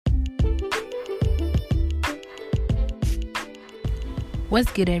What's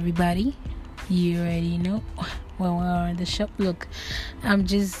good, everybody? You already know when we're on the show. Look, I'm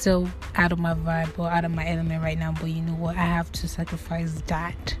just so out of my vibe or out of my element right now, but you know what? I have to sacrifice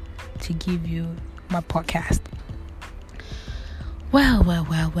that to give you my podcast. Well,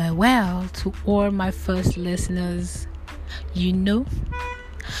 to all my first listeners, you know.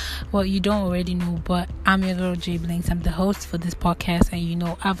 Well, you don't already know, but I'm your girl Jay Blinks. I'm the host for this podcast, and you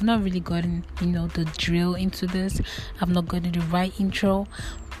know, I've not really gotten, the drill into this. I've not gotten the right intro,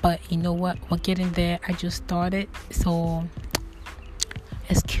 but you know what? We're getting there. I just started, so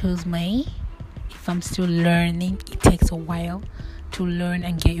excuse me if I'm still learning. It takes a while to learn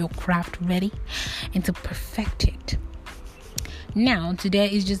and get your craft ready and to perfect it. Now, today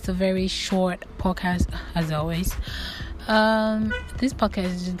is just a very short podcast, as always. This podcast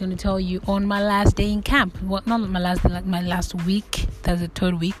is just going to tell you on my last day in camp. Well, not my last day, like my last week. That's the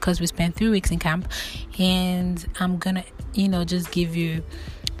third week because we spent 3 weeks in camp. And I'm going to, just give you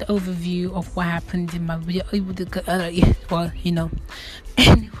the overview of what happened in my video.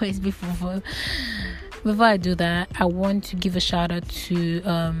 Anyways, before I do that, I want to give a shout out to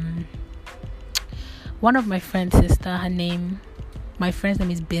one of my friend's sister. My friend's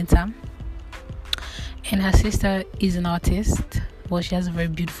name is Binta. And her sister is an artist. Well, she has a very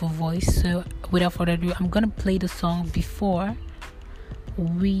beautiful voice. So without further ado, I'm going to play the song before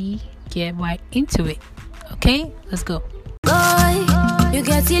we get right into it. Okay? Let's go. Boy, you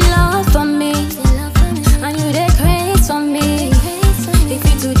get your love from me. And you dey craze for me. If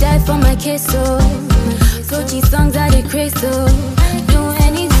you to die for my kiss, so these songs are the craze, so do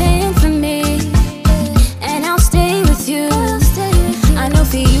anything for me. And I'll stay with you. I know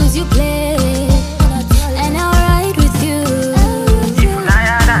if you use you play.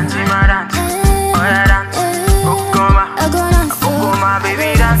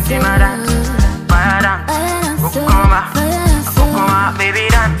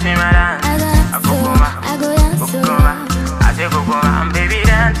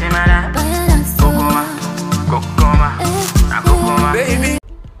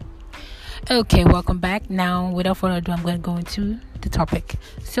 Okay, welcome back. Now, without further ado, I'm going to go into the topic.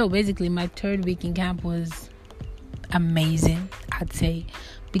 So, basically, my third week in camp was amazing, I'd say.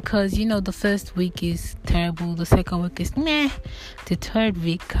 Because, the first week is terrible. The second week is meh. The third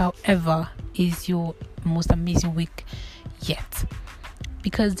week, however, is your most amazing week yet.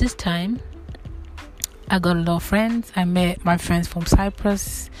 Because this time, I got a lot of friends. I met my friends from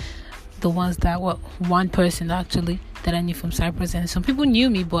Cyprus. The ones one person actually that I knew from Cyprus, and some people knew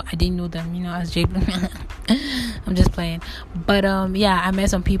me, but I didn't know them, as Jay. I'm just playing. But I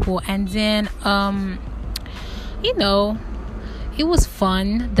met some people, and then it was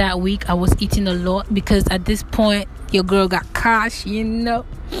fun that week. I was eating a lot because at this point your girl got cash, and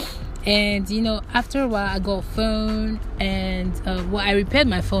after a while I got a phone, and I repaired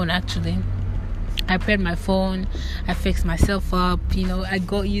my phone actually. I repaired my phone. I fixed myself up. I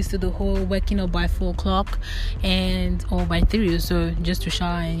got used to the whole waking up by 4 o'clock or by 3 or so, just to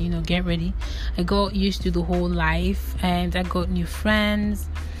shower and get ready. I got used to the whole life, and I got new friends.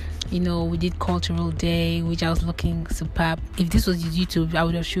 We did cultural day, which I was looking superb. If this was YouTube, I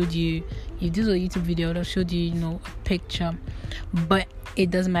would have showed you. If this was a YouTube video, I would have showed you, a picture. But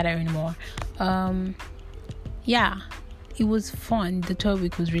it doesn't matter anymore. It was fun. The third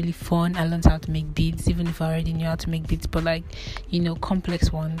week was really fun. I learned how to make beats, even if I already knew how to make beats, but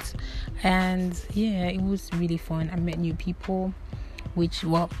complex ones. And it was really fun. I met new people, which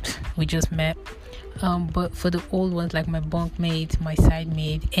we just met. But for the old ones, like my bunk mate, my side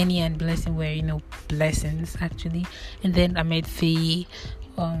mate, Annie and Blessing were blessings actually. And then I met Faye.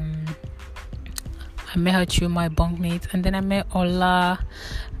 I met her through my bunk mate, and then I met Ola,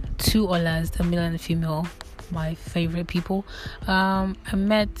 2 Olas, a male and a female. My favorite people. I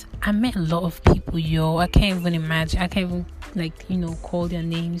met a lot of people, yo. I can't even imagine. I can't even call their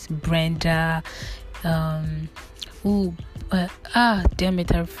names. Brenda. Damn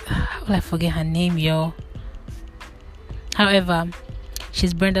it. How will I forget her name, yo? However,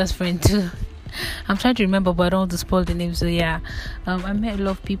 she's Brenda's friend too. I'm trying to remember, but I don't want to spoil the name. So I met a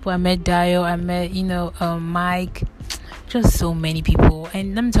lot of people. I met Dio. I met Mike. Just so many people.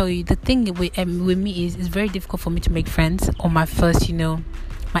 And let me tell you, the thing with me is it's very difficult for me to make friends on my first,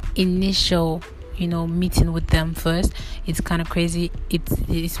 my initial, meeting with them first. It's kind of crazy.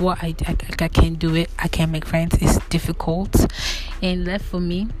 It's what I can't do it. I can't make friends. It's difficult. And left for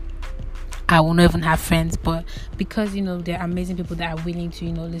me, I will not even have friends. But because, there are amazing people that are willing to,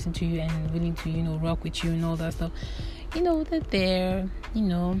 listen to you and willing to, rock with you and all that stuff. They're there,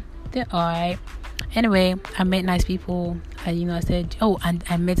 they're alright. Anyway, I met nice people. I said, and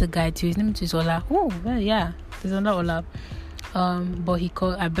I met a guy too. His name is Ola. Oh, well, yeah, there's another Ola. But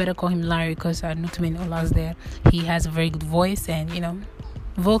I better call him Larry because I know too many Olas there. He has a very good voice, and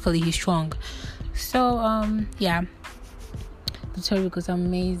vocally he's strong. So yeah, the tour was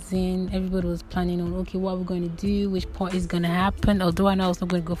amazing. Everybody was planning on, okay, what we're going to do, which part is going to happen. Although I know I was not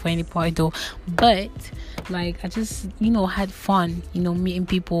going to go for any part though, but I just had fun, meeting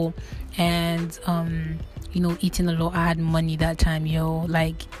people, and eating a lot. I had money that time,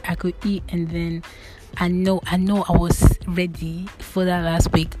 I could eat, and then I know I was ready for that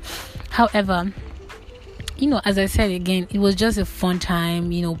last week. However, as I said again, it was just a fun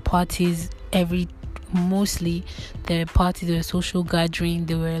time. Parties mostly the parties were social gathering.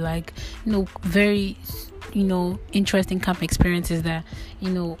 They were very interesting camp experiences that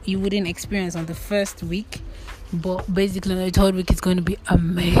you wouldn't experience on the first week, but basically on the third week it's going to be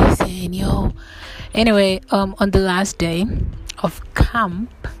amazing, Anyway, on the last day of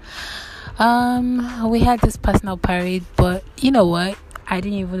camp, we had this personal parade, but you know what, I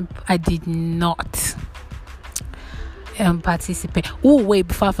did not participate. Oh wait,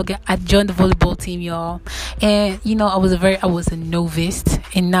 before I forget, I joined the volleyball team, y'all, and I was a novice,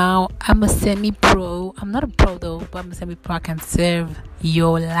 and now I'm a semi-pro. I'm not a pro though, but I'm a semi-pro. I can serve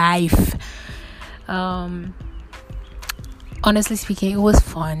your life. Honestly speaking, it was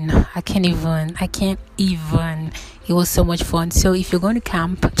fun. I can't even. It was so much fun. So if you're going to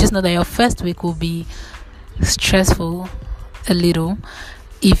camp, just know that your first week will be stressful a little.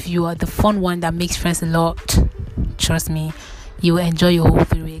 If you are the fun one that makes friends a lot, trust me, you will enjoy your whole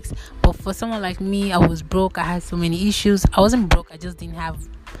 3 weeks. But for someone like me, I was broke. I had so many issues. I wasn't broke. I just didn't have.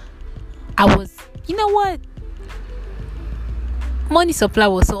 Money supply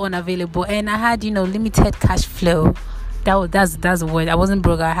was so unavailable, and I had limited cash flow. That's the word. I wasn't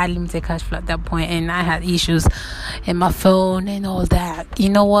broke. I had limited cash flow at that point, and I had issues in my phone and all that.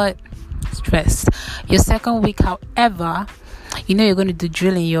 Stress. Your second week, however, you're going to do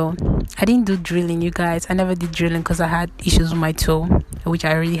drilling, yo. I didn't do drilling, you guys. I never did drilling because I had issues with my toe, which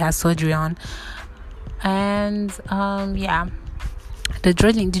I already had surgery on. And yeah, the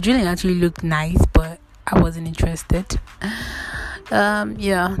drilling actually looked nice, but I wasn't interested.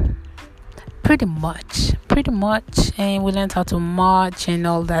 Yeah, pretty much, and we learned how to march and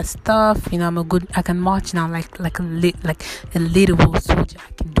all that stuff. I can march now like a little soldier.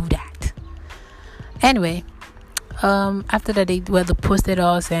 I can do that. Anyway, after that, they posted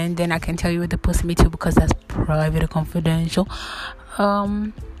us, and then I can tell you where they posted me to because that's private or confidential.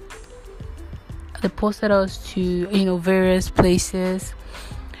 They posted us to various places,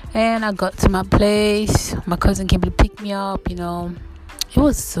 and I got to my place. My cousin came to pick me up. It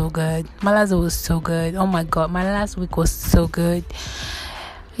was so good. My last week was so good. Oh my god, my last week was so good.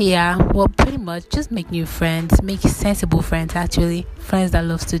 Yeah, well, pretty much just make new friends, make sensible friends, actually. Friends that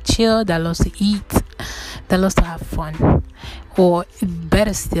loves to chill, that loves to eat, that loves to have fun. Or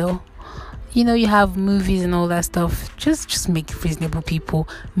better still, you have movies and all that stuff. Just make reasonable people,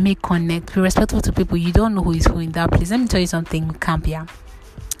 make connect, be respectful to people. You don't know who is who in that place. Let me tell you something, camp, yeah.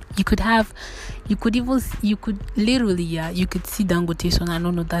 You could literally, you could see Dangote son. I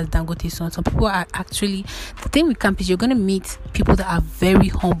don't know that's Dangote son. Some people are actually, the thing with camp is you're gonna meet people that are very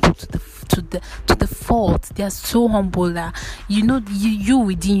humble to the fault. They are so humble that you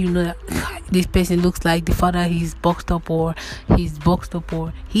within that this person looks like the father he's boxed up, or he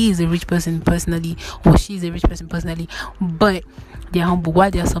is a rich person personally, or she's a rich person personally, but they're humble.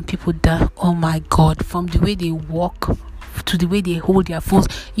 While there are some people that, oh my god, from the way they walk to the way they hold their phones,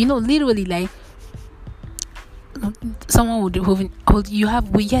 literally someone would hold you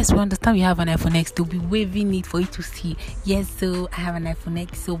yes, we understand you have an iPhone X. They'll be waving it for you to see. Yes, so I have an iPhone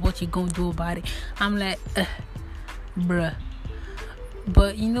X, so what you gonna do about it? I'm like, bruh.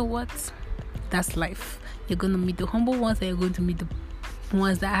 But you know what, that's life. You're gonna meet the humble ones, and you're going to meet the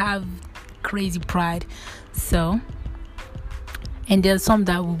ones that have crazy pride. So, and there's some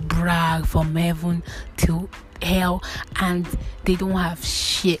that will brag from heaven to hell, and they don't have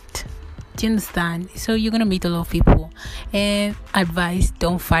shit. Do you understand? So you're gonna meet a lot of people. And advice: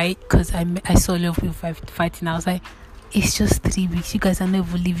 don't fight, because I saw a lot of people fighting. I was like, it's just 3 weeks. You guys are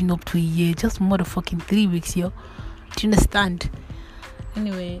never living up to a year. Just motherfucking 3 weeks, yo. Do you understand?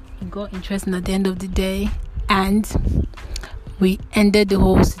 Anyway, it got interesting at the end of the day, and we ended the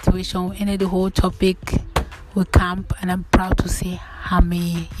whole situation. We ended the whole topic with camp, and I'm proud to say,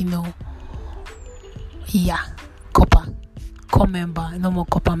 Hame, core member. No more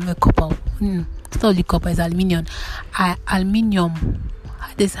copper. I'm a copper. It's not only copper, it's aluminium. Aluminium.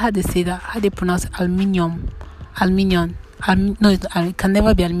 How they say that? How they pronounce aluminium? Aluminium. No, it can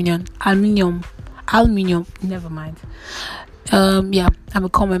never be aluminium. Aluminium. Never mind. Yeah, I'm a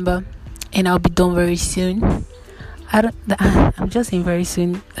core member, and I'll be done very soon. I don't. I'm just saying very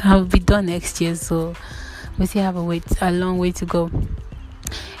soon. I'll be done next year, so we still have a long way to go.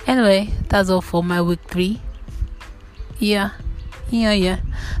 Anyway, that's all for my week 3. Yeah.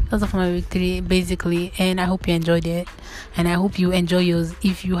 That's all for my week 3, basically. And I hope you enjoyed it, and I hope you enjoy yours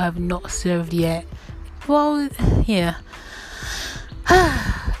if you have not served yet. Well, yeah.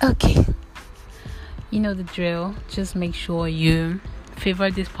 Okay. You know the drill. Just make sure you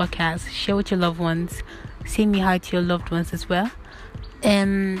favorite this podcast, share with your loved ones, say me hi to your loved ones as well,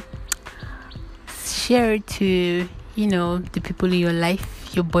 and share it to the people in your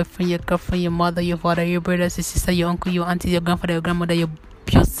life, your boyfriend, your girlfriend, your mother, your father, your brothers, your sister, your uncle, your auntie, your grandfather, your grandmother, your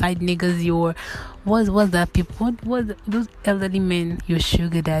side niggas, your what's that people, what those elderly men, your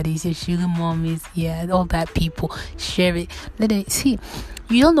sugar daddies, your sugar mommies, yeah, all that people. Share it. Let it see.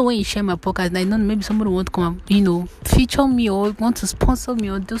 You don't know when you share my podcast, and I know maybe somebody want to come and feature me or want to sponsor me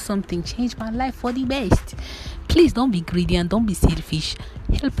or do something, change my life for the best. Please don't be greedy and don't be selfish.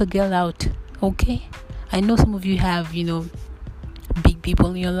 Help a girl out, okay? I know some of you have big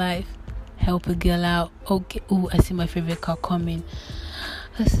people in your life. Help a girl out, okay? Oh, I see my favorite car coming.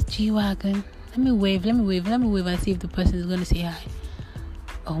 That's a G-Wagon. Let me wave and see if the person is gonna say hi.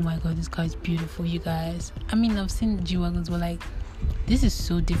 Oh my god, this car is beautiful, you guys. I mean, I've seen G-Wagons, but like, this is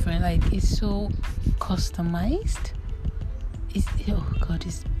so different. Like, it's so customized.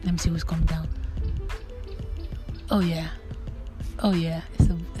 Let me see who's coming down. Oh yeah,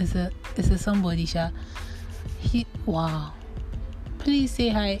 it's a somebody shot. Wow. Please say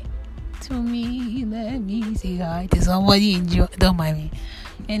hi to me. Let me say hi to somebody. Enjoy. Don't mind me.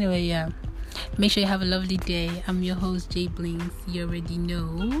 Anyway, yeah. Make sure you have a lovely day. I'm your host, Jay Blinks. You already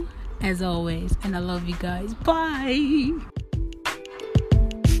know, as always, and I love you guys. Bye.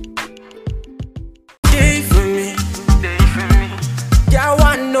 Day for me. Yeah,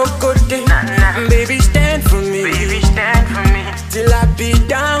 want no good day. Baby, stand for me. Till I be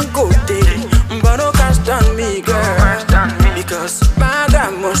down good day. But no cast on me, girl. Because my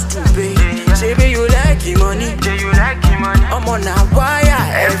God must to pay. Say, baby, you like him money. I'm on a wire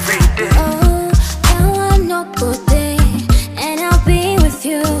every day. Oh, I want no good day, and I'll be with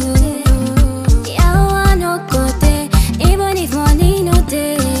you. Yeah, I want no good day, even if money no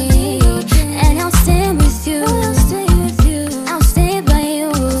day. And I'll stay with you. I'll stay by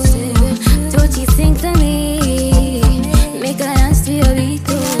you. Don't you think to me? Make a dance to your beat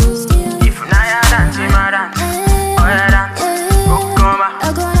too. If you not dancing, madam, oh yeah, dance.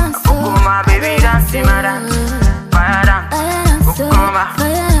 Go my baby, dancing, madam. Fire dance. Go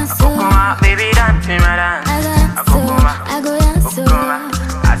my baby, dancing, madam. I go dance.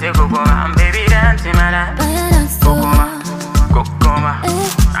 I say go my baby, dancing, madam.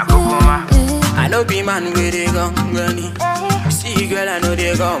 I know be man where they gon' money. See girl, I know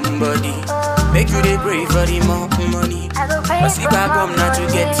they gon' body. Make you they pray for the more money. But see back come not to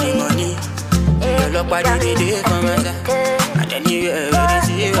get the money. Your love body they for my side. And then you they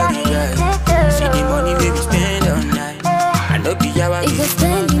see what you got. See the money baby spend all night. I know be how I If you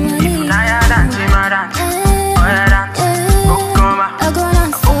spend the money, if now you dancing, madam. Oh yeah, dance.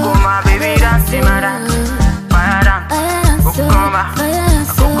 Go my baby, dancing, madam. Fire dance. Go my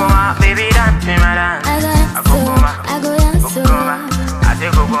baby, dancing, madam. I say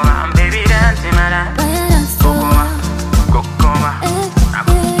go my baby, dancing, madam. Go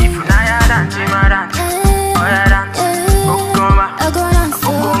if you now you dancing, madam. Oh yeah, dance. Go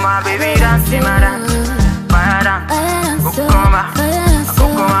my baby, dancing, madam. Fire dance. Go my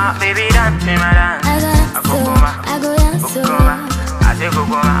baby, dancing, madam. I say go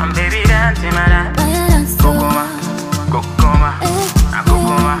my baby, dancing, madam.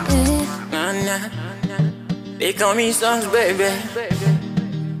 They call me songs, baby.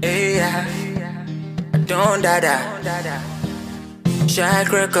 Hey, yeah. Don't dada.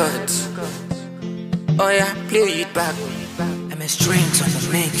 Shark Records. Oh yeah, play it back. MS Strings on the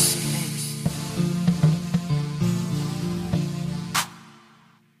mix.